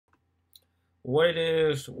What it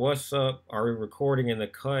is, what's up? Are we recording in the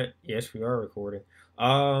cut? Yes, we are recording.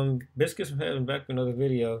 Biscuits from Heaven back with another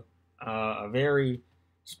video. A very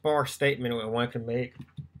sparse statement that one can make.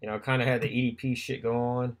 Kind of had the EDP shit go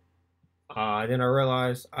on. Then I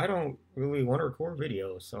realized I don't really want to record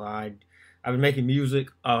videos, so I've been making music,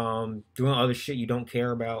 doing other shit you don't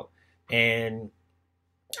care about, and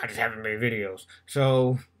I just haven't made videos.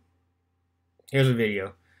 So here's a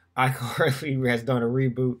video. iCarly has done a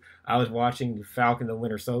reboot. I was watching Falcon the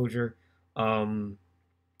Winter Soldier. Um,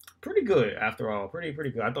 Pretty good after all. Pretty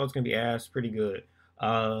good. I thought it was gonna be ass. Pretty good.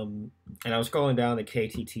 And I was scrolling down the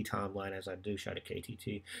KTT timeline as I do shout at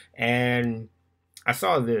KTT, and I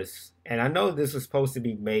saw this, and I know this was supposed to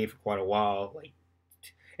be made for quite a while. Like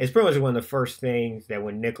it's pretty much one of the first things that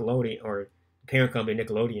when Nickelodeon or the parent company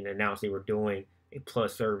Nickelodeon announced they were doing a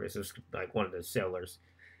plus service, it was like one of the sellers.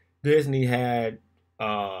 Disney had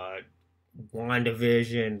uh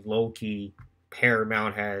WandaVision, Loki,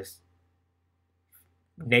 Paramount has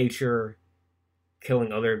nature,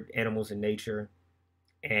 killing other animals in nature,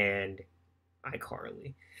 and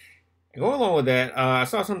iCarly. And going along with that, I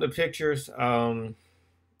saw some of the pictures.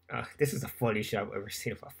 This is the funniest shit I've ever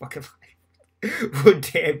seen in my fucking life. Would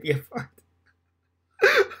Dan be a part?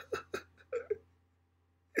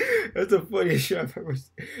 That's the funniest shit I've ever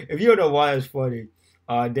seen. If you don't know why it's funny,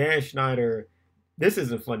 Dan Schneider. This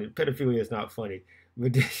isn't funny. Pedophilia is not funny,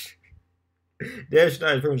 but Dan Schneider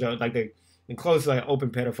is pretty much like the closest like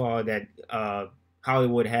open pedophile that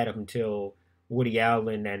Hollywood had up until Woody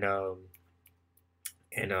Allen and the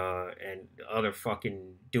other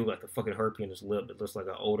fucking dude like the fucking herpes in his lip that looks like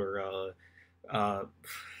an older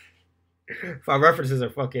my references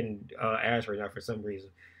are fucking ass right now for some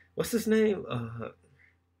reason. What's his name? I'm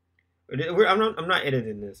not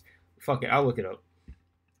editing this. Fuck it, I'll look it up.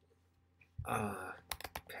 Uh,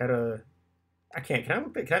 Peta. I can't. Can I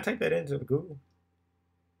look that? Can I type that into Google?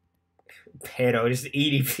 Pedo. Just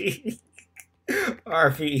EDP.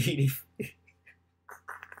 RP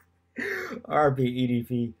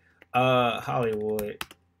RP Hollywood.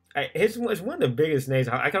 It's one of the biggest names.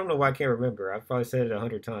 I don't know why I can't remember. I've probably said it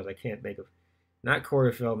 100 times. I can't think of not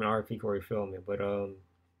Corey Feldman, RP Corey Feldman, but uh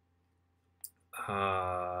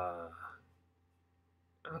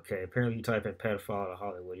okay. Apparently, you type in pedophile to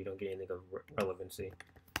Hollywood, you don't get anything of relevancy.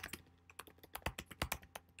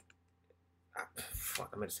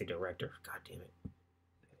 Fuck, I'm gonna say director. God damn it.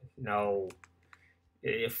 No.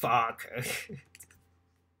 Fuck.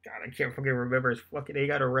 God, I can't fucking remember his fucking. He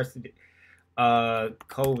got arrested.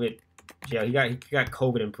 COVID. Yeah, he got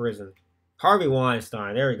COVID in prison. Harvey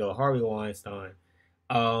Weinstein. There we go. Harvey Weinstein.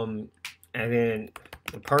 Um, and then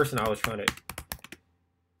the person I was trying to.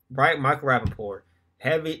 Right, Michael Rappaport.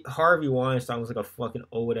 Heavy Harvey Weinstein was like a fucking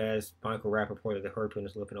old ass Michael Rappaport that the herpes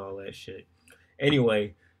was looking all that shit.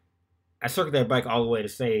 Anyway, I circled that back all the way to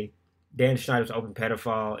say Dan Schneider's an open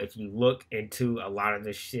pedophile. If you look into a lot of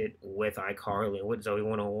this shit with iCarly and with Zoe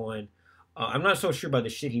 101, I'm not so sure about the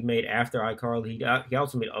shit he made after iCarly. He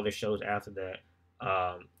also made other shows after that,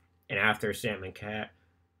 and after Sam and Cat,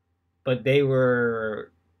 but they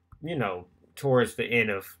were, you know, towards the end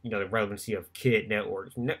of the relevancy of kid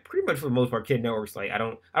networks. Pretty much for the most part, kid networks. Like I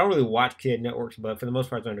don't really watch kid networks, but for the most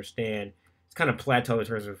part, I understand it's kind of plateaued in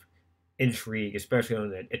terms of intrigue, especially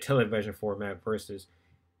on a television format versus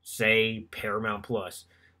say Paramount Plus.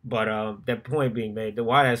 But that point being made, the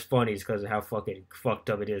why that's funny is because of how fucking fucked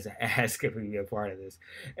up it is to ask if we be a part of this.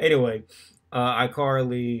 Anyway,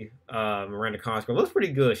 iCarly, Miranda Cosgrove looks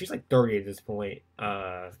pretty good. She's like 30 at this point.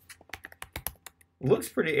 Looks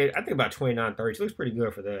pretty. I think about 29, 30. She looks pretty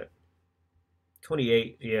good for that.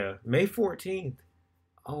 28, yeah. May 14th.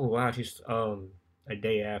 Oh wow, she's a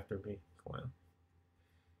day after me. Wow.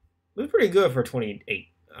 Looks pretty good for 28.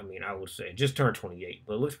 I mean, I would say just turned 28,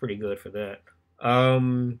 but it looks pretty good for that.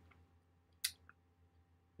 Um,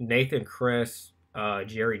 Nathan Kress,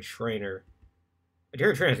 Jerry Trainer.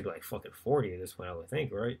 Jerry Trainer's gonna be like fucking 40 at this point, I would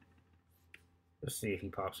think, right? Let's see if he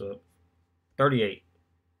pops up. 38.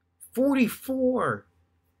 44.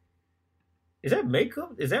 Is that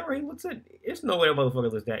makeup? Is that right? He looks like there's no way that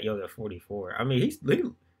motherfucker looks that young at 44. I mean,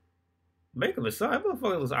 makeup aside, that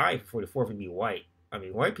motherfucker looks alright for 44 if he be white. I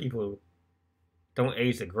mean, white people don't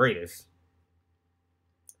age the greatest.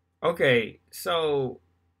 Okay, so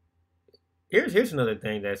here's another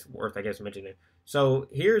thing that's worth, I guess, mentioning. So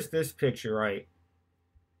here's this picture, right?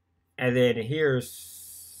 And then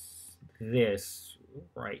here's this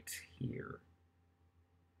right here.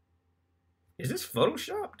 Is this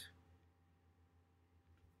photoshopped?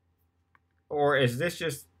 Or is this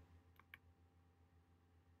just...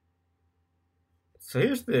 So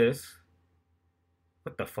here's this.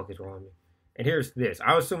 What the fuck is wrong with me? And here's this.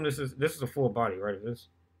 I assume this is a full body, right? Is this?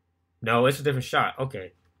 No, it's a different shot.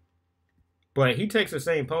 Okay. But he takes the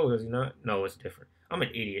same pose, does he not? No, it's different. I'm an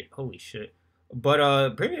idiot. Holy shit.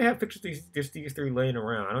 But maybe they have pictures of these three laying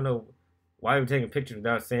around. I don't know why we're taking pictures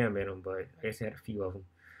without Sam in them, but I guess they had a few of them.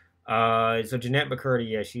 So Jeanette McCurdy,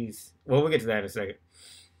 yeah, she's well, we'll get to that in a second.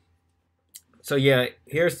 So yeah,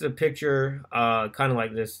 here's the picture, kind of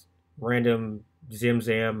like this random zim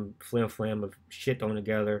zam flim flam of shit thrown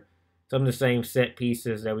together. Some of the same set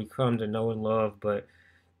pieces that we come to know and love, but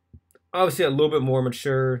obviously a little bit more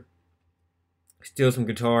mature. Still some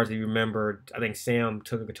guitars. If you remember, I think Sam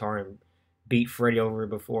took a guitar and beat Freddie over it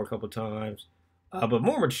before a couple times. But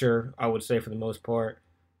more mature, I would say, for the most part.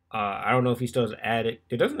 I don't know if he still has an attic.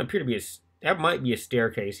 There doesn't appear to be that might be a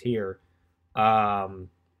staircase here.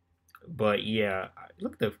 But yeah,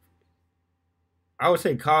 look at I would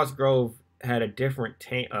say Cosgrove had a different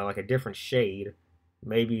like a different shade.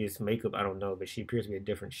 Maybe it's makeup, I don't know, but she appears to be a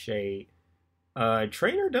different shade.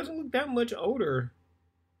 Trainer doesn't look that much older.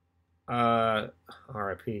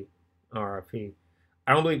 R.I.P. R.I.P.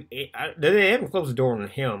 I don't believe they haven't closed the door on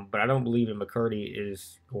him, but I don't believe that McCurdy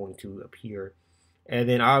is going to appear. And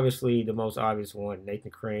then obviously the most obvious one,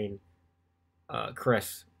 Nathan Crane,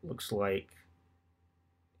 Cress looks like.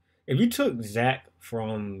 If you took Zach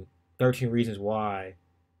from 13 Reasons Why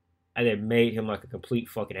and then made him like a complete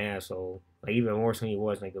fucking asshole, like even worse than he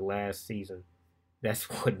was like the last season, that's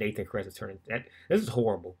what Nathan Cress is turning. This is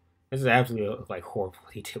horrible. This is absolutely like horrible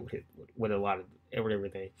what he did with a lot of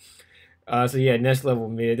everything. So yeah, next level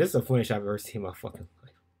mid. This is the funniest I've ever seen in my fucking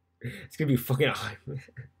life. It's gonna be fucking awesome.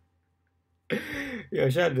 Yo,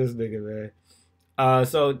 shout out to this nigga, man.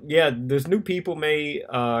 So yeah, there's new people made,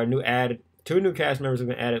 new added. Two new cast members have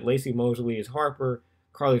been added. Lacey Mosley is Harper,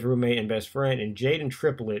 Carly's roommate and best friend, and Jaden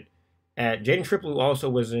Triplett. Jaden Triplett also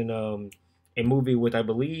was in a movie with, I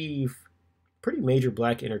believe, pretty major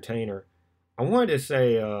black entertainer. I wanted to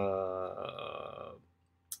say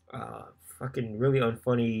fucking really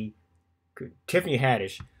unfunny Tiffany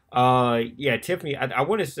Haddish. Yeah, Tiffany. I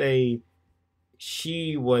want to say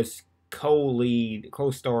she was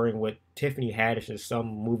co-starring with Tiffany Haddish in some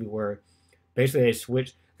movie where basically they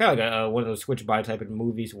switched, kind of like one of those switch by type of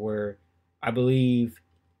movies where I believe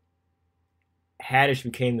Haddish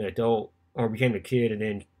became the adult or became the kid, and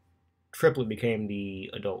then Triplett became the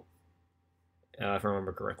adult. If I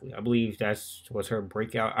remember correctly, I believe was her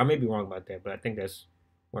breakout. I may be wrong about that, but I think that's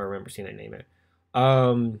where I remember seeing that name at.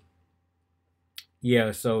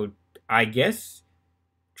 Yeah, so I guess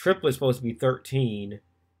Triplett's supposed to be 13,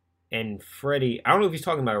 and Freddie, I don't know if he's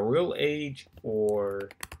talking about a real age or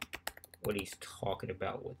what he's talking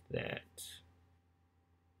about with that.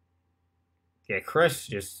 Yeah, Cress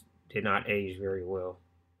just did not age very well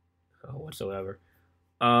whatsoever.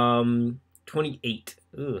 28.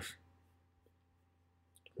 Ugh.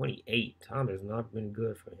 28. Time has not been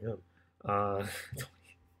good for him.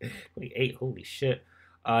 28. Holy shit.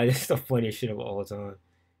 This is the funniest shit of all time.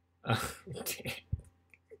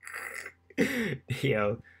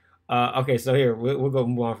 Yo. Okay, so here we'll go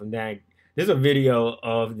move on from that. There's a video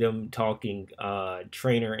of them talking,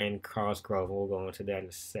 Trainer and Cosgrove. We'll go into that in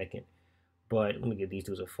a second. But let me give these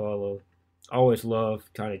dudes a follow. Always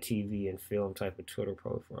love kind of TV and film type of Twitter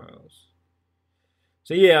profiles.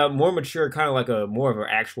 So yeah, more mature, kind of like more of an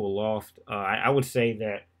actual loft. I would say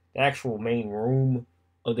that the actual main room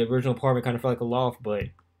of the original apartment kind of felt like a loft, but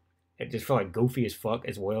it just felt like goofy as fuck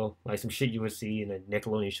as well. Like some shit you would see in a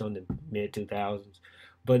Nickelodeon show in the mid 2000s.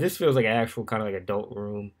 But this feels like an actual kind of like adult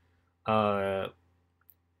room. Carly,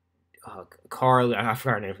 I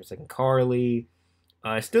forgot her name for a second. Carly.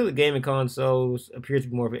 Still the gaming consoles. Appears to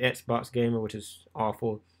be more of an Xbox gamer, which is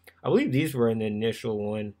awful. I believe these were in the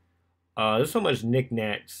initial one. There's so much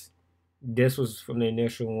knickknacks. This was from the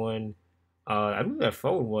initial one. I don't know what that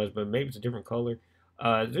phone was, but maybe it's a different color.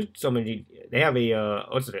 There's so many. They have a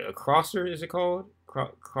what's it? A crosser? Is it called?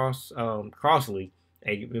 Crossley.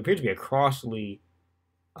 It appears to be a Crossley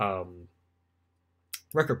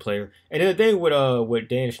record player. And then the thing with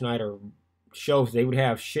Dan Schneider shows, they would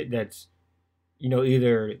have shit that's, you know,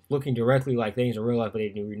 either looking directly like things in real life, but they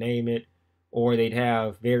didn't rename it, or they'd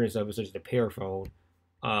have variants of it, such as the Pearphone.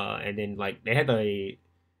 And then like they had the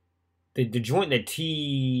joint that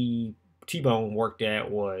T-Bone worked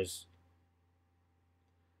at was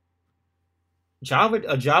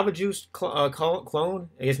a Java Juice clone.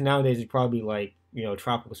 I guess nowadays it's probably like, you know,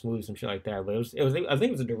 Tropical Smoothie, some shit like that. But it was I think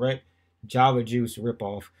it was a direct Java Juice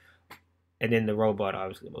ripoff. And then the robot,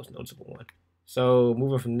 obviously the most noticeable one. So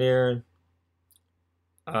moving from there,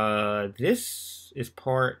 this is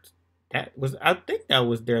part that was, I think that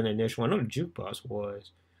was there in the initial one. I know the jukebox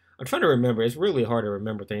was. I'm trying to remember. It's really hard to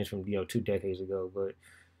remember things from 2 decades ago. But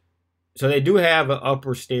so they do have an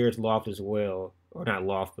upper stairs loft as well, or not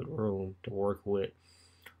loft, but room to work with.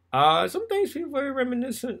 Some things feel very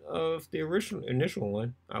reminiscent of the original initial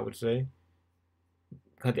one. I would say.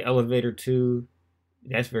 Got the elevator too.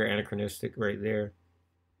 That's very anachronistic right there.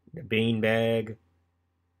 The bean bag.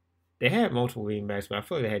 They had multiple bean bags, but I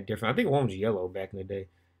feel like they had different. I think one was yellow back in the day.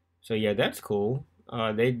 So yeah, that's cool.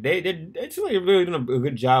 They did. It's like really doing a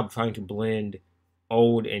good job trying to blend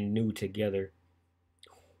old and new together.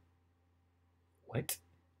 What?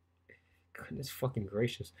 Goodness fucking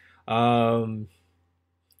gracious. Wow.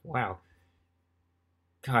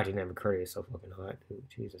 God, Dynamic Curry is so fucking hot, dude.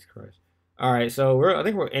 Jesus Christ. All right, so I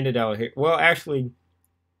think we're ended out here. Well, actually,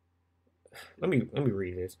 let me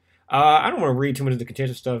read this. I don't want to read too much of the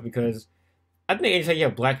contentious stuff because I think anytime you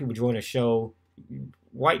have black people join a show,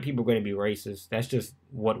 white people are going to be racist. That's just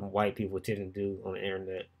what white people tend to do on the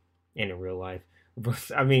internet and in real life. But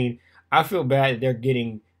I mean, I feel bad that they're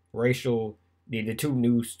getting racial. The two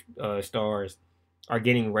new stars are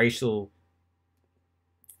getting racial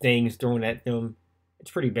things thrown at them. It's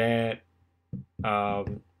pretty bad.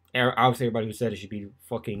 Obviously, everybody who said it should be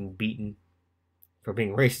fucking beaten for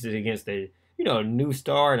being racist against a new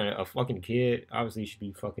star and a fucking kid. Obviously, should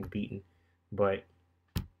be fucking beaten. But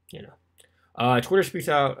Twitter speaks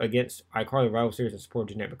out against iCarly rival series and support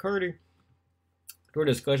Jeanette McCurdy. During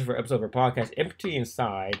a discussion for episode of her podcast, Empty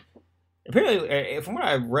Inside. Apparently, from what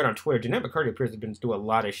I've read on Twitter, Jeanette McCurdy appears to have been through a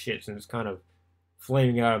lot of shit since kind of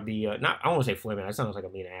flaming out of the I don't want to say flaming. That sounds like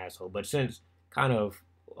I'm being an asshole, but since kind of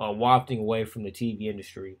wafting away from the TV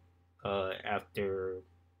industry pretty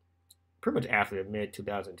much after the mid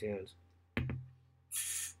 2010s.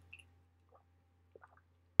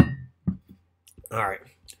 All right.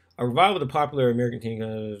 A revival of the popular American teen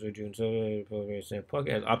June Puck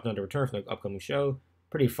has opted on to return for the upcoming show.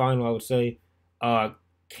 Pretty final, I would say.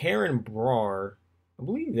 Karen Brar, I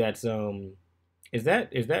believe that's is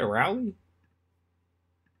that Rowley?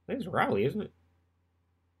 I think it's Rowley, isn't it?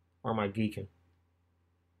 Or am I geeking?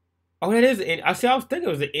 Oh, that is. I was thinking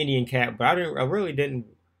it was the Indian cat, but I really didn't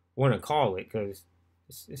want to call it because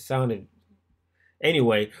it sounded.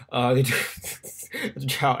 Anyway, the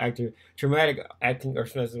child actor, dramatic acting or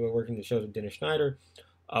specifically working the shows with Dennis Schneider,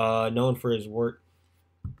 known for his work.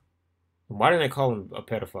 Why didn't they call him a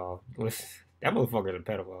pedophile? That motherfucker is a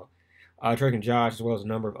pedophile. Drake and Josh, as well as a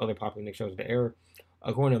number of other popular Nick shows of the era.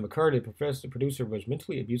 According to McCurdy, the producer was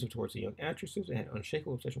mentally abusive towards the young actresses and had an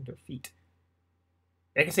unshakable obsession with their feet.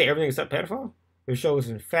 They can say everything except pedophile. The show was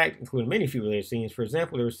in fact included many feet-related scenes. For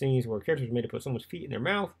example, there were scenes where characters were made to put someone's feet in their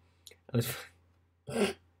mouth. That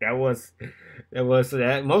was so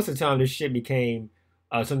that most of the time this shit became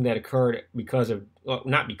something that occurred because of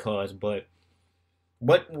not because, but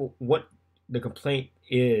what the complaint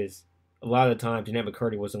is. A lot of the time, Jeanette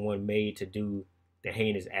McCurdy was the one made to do the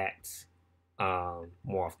heinous acts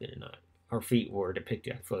more often than not. Her feet were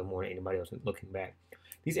depicted, I feel, more than anybody else looking back.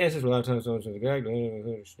 These answers were a lot of times a gag.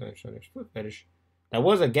 Fetish. That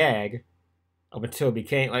was a gag up until it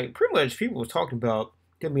became, like, pretty much people was talking about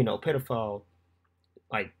there being no pedophile,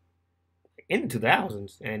 like, in the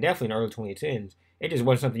 2000s and definitely in the early 2010s. It just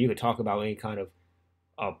wasn't something you could talk about any kind of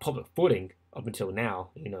public footing up until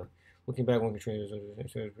now, Looking back, one can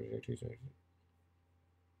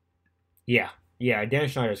yeah, Dan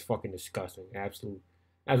Schneider is fucking disgusting.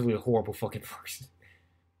 Absolutely horrible fucking person.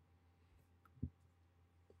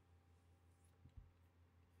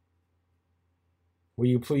 Will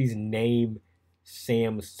you please name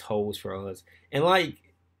Sam's toes for us? And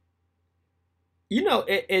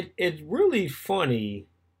it's really funny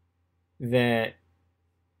that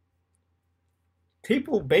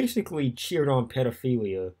people basically cheered on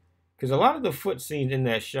pedophilia because a lot of the foot scenes in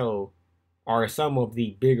that show are some of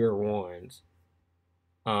the bigger ones.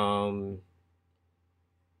 Holy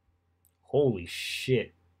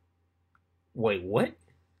shit. Wait, what?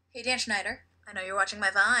 Hey, Dan Schneider. I know you're watching my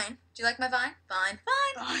Vine. Do you like my Vine? Vine.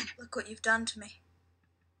 Look what you've done to me.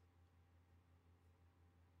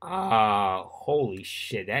 Holy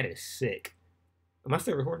shit, that is sick. Am I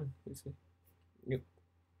still recording? Let's see. Yep.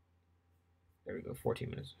 There we go, 14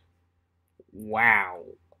 minutes. Wow.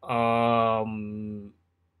 Amanda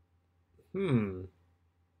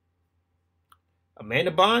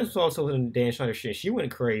Bynes was also in Dan Schneider shit. She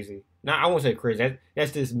went crazy. Now, I won't say crazy.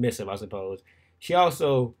 That's dismissive, I suppose. She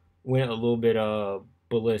also went a little bit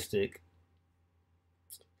ballistic.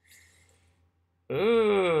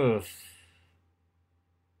 Ugh.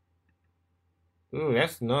 Ooh,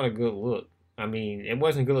 that's not a good look. I mean, it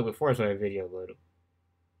wasn't a good look before I saw that video, but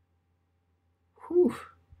whew.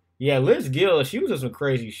 Yeah, Liz Gill, she was just some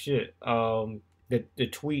crazy shit. the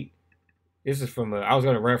tweet. This is from I was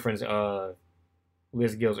gonna reference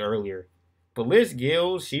Liz Gills earlier, but Liz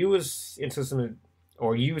Gills, she was into some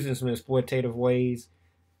or using some exploitative ways.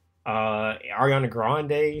 Ariana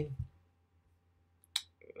Grande.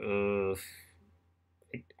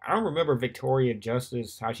 I don't remember Victoria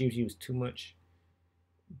Justice how she was used too much,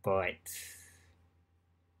 but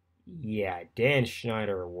yeah, Dan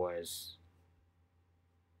Schneider was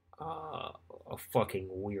a fucking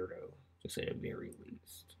weirdo, to say the very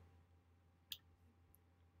least.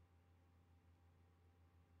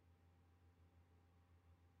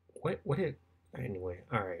 What did anyway?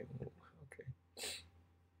 All right, okay.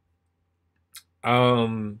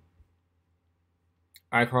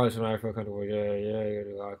 iCarly from I feel comfortable. Yeah.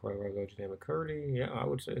 iCarly go to Jamie Curdy. Yeah, I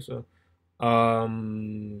would say so.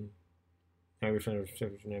 Maybe trying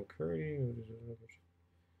to name Curdy.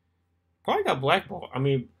 Probably got blackballed. I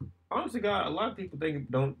mean, honestly, God, a lot of people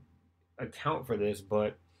don't account for this,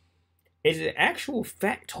 but it's an actual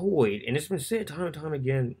factoid, and it's been said time and time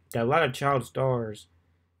again that a lot of child stars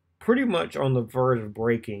pretty much on the verge of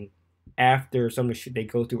breaking after some of the shit they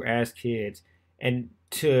go through as kids, and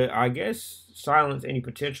to, I guess, silence any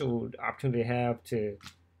potential opportunity they have to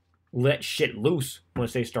let shit loose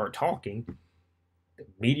once they start talking, the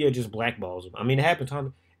media just blackballs them. I mean, it happened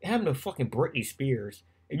to fucking Britney Spears.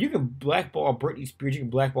 If you can blackball Britney Spears, you can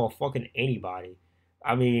blackball fucking anybody.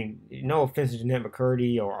 I mean, no offense to Jeanette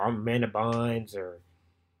McCurdy or Amanda Bynes or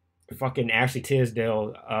fucking Ashley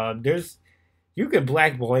Tisdale. You can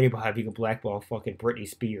blackball anybody if you can blackball fucking Britney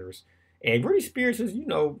Spears. And Britney Spears is,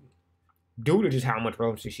 due to just how much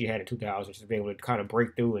relevancy she had in 2000, she's been able to kind of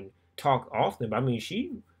break through and talk often. But I mean,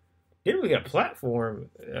 she didn't really get a platform,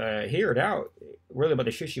 hear it out, really about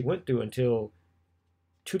the shit she went through until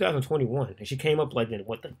 2021. And she came up like in, the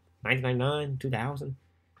 1999, 2000?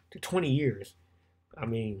 To 20 years. I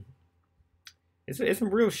mean, it's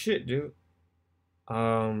some real shit, dude.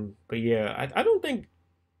 But yeah, I don't think,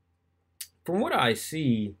 from what I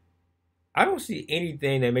see, I don't see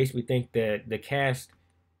anything that makes me think that the cast,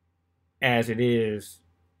 as it is,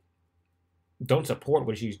 don't support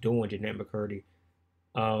what she's doing, Jeanette McCurdy.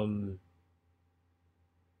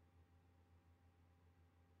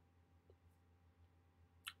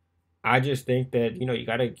 I just think that you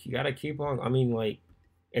gotta keep on. I mean, like,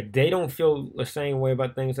 if they don't feel the same way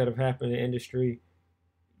about things that have happened in the industry,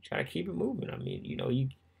 you gotta keep it moving. I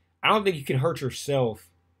mean, I don't think you can hurt yourself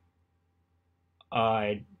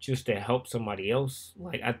just to help somebody else.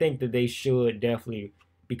 Like, I think that they should definitely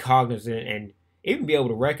be cognizant and even be able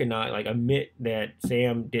to recognize, like, admit that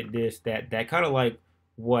Sam did this, that kind of like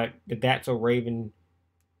what the That's So Raven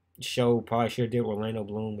show probably should have did with Orlando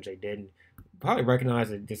Bloom, which they didn't. Probably recognize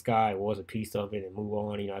that this guy was a piece of it and move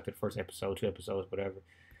on, after the first episode, 2 episodes, whatever.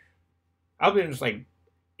 I would just, like,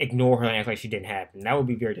 ignore her and act like she didn't happen. That would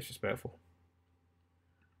be very disrespectful.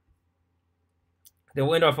 Then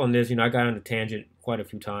we'll end off on this. I got on a tangent quite a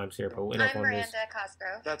few times here, but we'll end off on this. I'm Miranda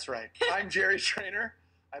Cosgrove. That's right. I'm Jerry Trainer.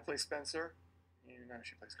 I play Spencer.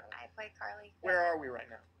 She plays Carly. I play Carly. Where are we right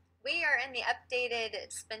now? We are in the updated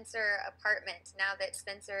Spencer apartment now that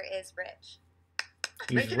Spencer is rich.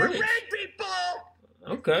 He's Making rich. it rain, people!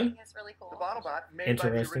 Okay. That's really cool. The BottleBot, made by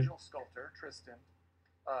the original sculptor, Tristan,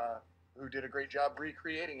 who did a great job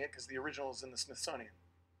recreating it because the original is in the Smithsonian.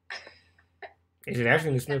 Is it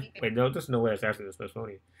actually in the Smithsonian? Wait, no, there's no way it's actually the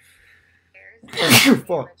Smithsonian. There's the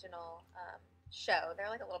original show. They're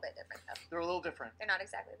like a little bit different, though. They're a little different. They're not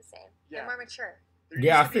exactly the same. Yeah. They're more mature.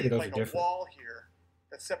 I figured those like are different. A wall here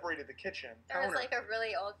that separated the kitchen. There was like a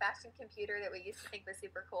really old-fashioned computer that we used to think was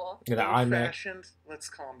super cool. Yeah, the iMac. Old-fashioned. Let's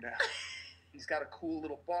calm down. He's got a cool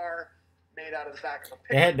little bar made out of the back of a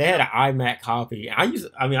picture. They had an iMac copy. I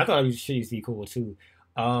thought I used to be cool too.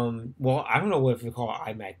 Well, I don't know what it called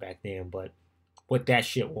iMac back then, but what that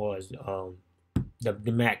shit was,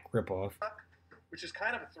 the Mac ripoff. Which is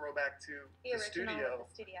kind of a throwback to the studio.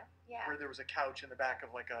 Yeah. Where there was a couch in the back of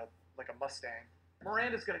like a Mustang.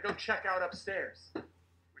 Miranda's gonna go check out upstairs,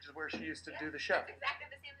 which is where she used to do the show. It's exactly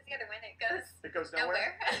the same as the other one. It goes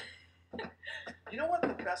nowhere. You know what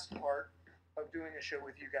the best part of doing a show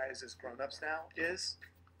with you guys as grown-ups now is?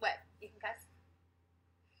 What? You can cuss?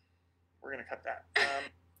 We're gonna cut that.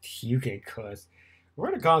 You can cuss.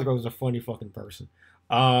 Miranda Cosgrove was a funny fucking person.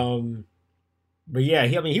 But yeah,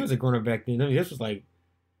 he was a grown-up back then. I mean, this was like,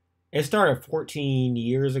 it started 14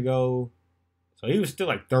 years ago. So he was still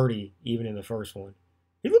like 30 even in the first one.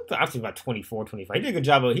 He looked obviously about 24, 25. He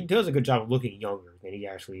does a good job of looking younger than he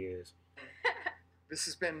actually is. This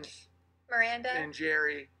has been Miranda and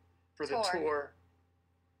Jerry for the tour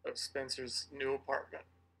of Spencer's new apartment.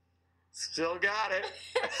 Still got it.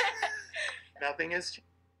 Nothing has changed.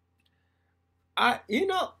 I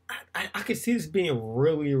could see this being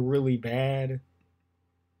really, really bad.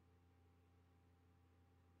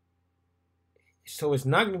 So it's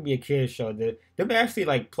not going to be a kids show. Them actually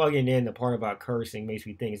like plugging in the part about cursing makes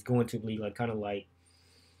me think it's going to be like kind of like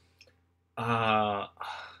uh,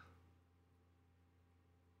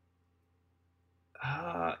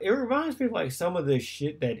 it reminds me of like some of the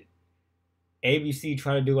shit that ABC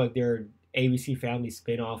try to do, like their ABC Family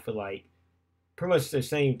spinoff for like pretty much the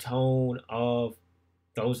same tone of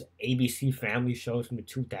those ABC Family shows from the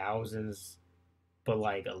 2000s, but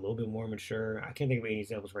like a little bit more mature. I can't think of any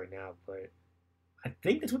examples right now, but I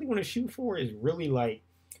think that's what they want to shoot for is really like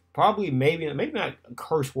probably maybe not a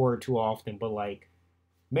curse word too often, but like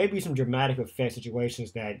maybe some dramatic effect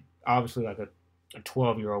situations that obviously like a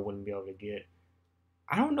 12-year-old wouldn't be able to get.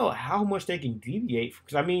 I don't know how much they can deviate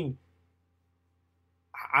because I mean,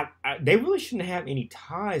 they really shouldn't have any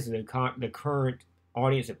ties to the current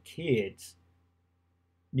audience of kids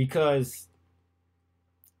because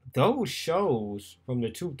those shows from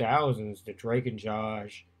the 2000s, the Drake and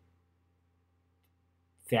Josh,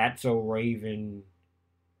 That's So Raven,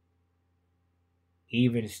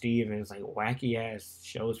 Even Stevens, like wacky ass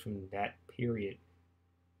shows from that period,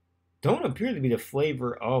 don't appear to be the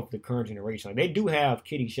flavor of the current generation. Like they do have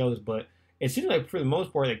kiddie shows, but it seems like for the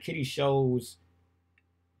most part, the kiddie shows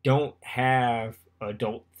don't have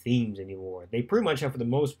adult themes anymore. They pretty much have, for the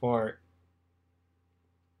most part,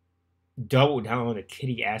 doubled down on the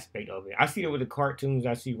kiddie aspect of it. I see it with the cartoons.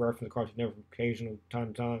 I see reference to Cartoon Network from occasional time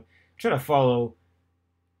to time. I try to follow.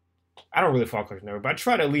 I don't really follow Cartoon Network, but I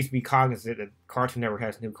try to at least be cognizant that Cartoon Network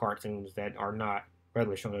has new cartoons that are not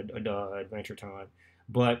regularly shown at Adventure Time.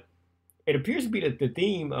 But it appears to be that the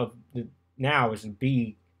theme of the now is to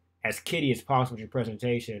be as kiddie as possible with your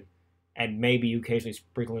presentation, and maybe you occasionally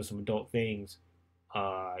sprinkle in some adult things.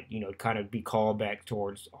 Kind of be called back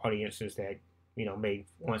towards audiences that may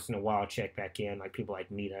once in a while check back in, like people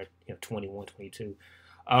like me that 21, 22.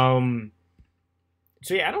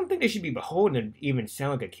 So yeah, I don't think they should be beholden to even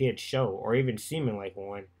sound like a kid's show or even seeming like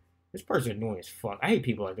one. This person's annoying as fuck. I hate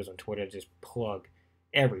people like this on Twitter that just plug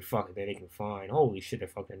every fucking thing they can find. Holy shit, they're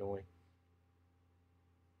fucking annoying.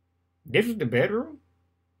 This was the bedroom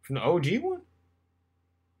from the OG one?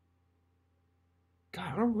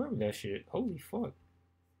 God, I don't remember that shit. Holy fuck.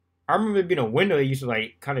 I remember it being a window they used to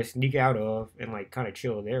like kind of sneak out of and like kind of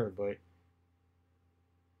chill there, but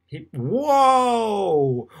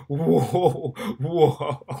whoa, whoa,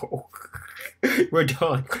 whoa. We're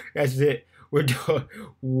done. That's it. We're done.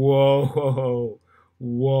 Whoa,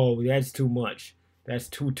 whoa. That's too much. That's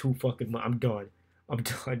too fucking much. I'm done. I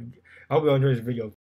hope you all enjoyed this video.